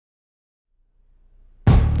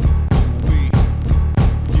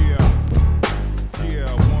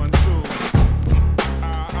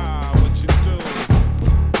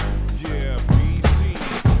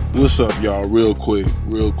up, y'all? Real quick.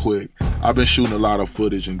 I've been shooting a lot of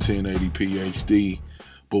footage in 1080p HD,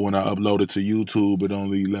 but when I upload it to YouTube, it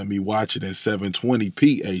only let me watch it in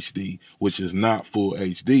 720p HD, which is not full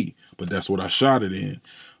HD, but that's what I shot it in.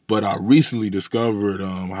 But I recently discovered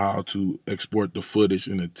how to export the footage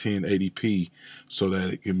in a 1080p so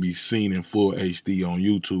that it can be seen in full HD on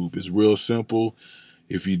YouTube. It's real simple.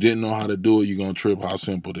 If you didn't know how to do it, you're going to trip how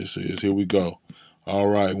simple this is. Here we go. All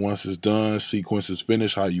right, once it's done, sequence is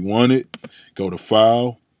finished how you want it. Go to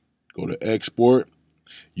File, go to Export,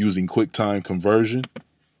 using Quicktime conversion.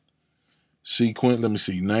 Sequence, let me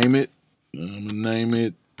see, name it. I'm going to name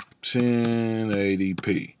it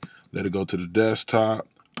 1080p. Let it go to the desktop.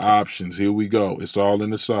 Options, here we go. It's all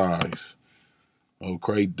in the size.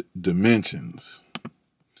 Okay, dimensions.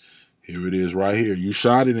 Here it is right here. You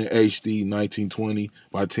shot it in HD 1920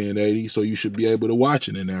 by 1080, so you should be able to watch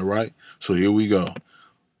it in there, right? So here we go.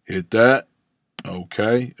 Hit that.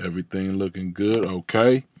 Okay, everything looking good.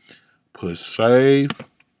 Okay, push save.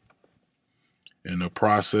 And the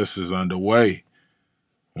process is underway.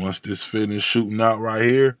 Once this finished shooting out right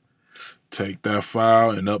here, take that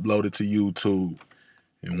file and upload it to YouTube.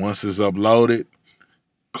 And once it's uploaded,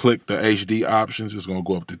 click the HD options. It's going to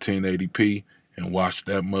go up to 1080p and watch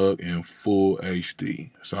that mug in full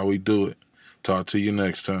HD. That's how we do it. Talk to you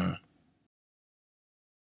next time.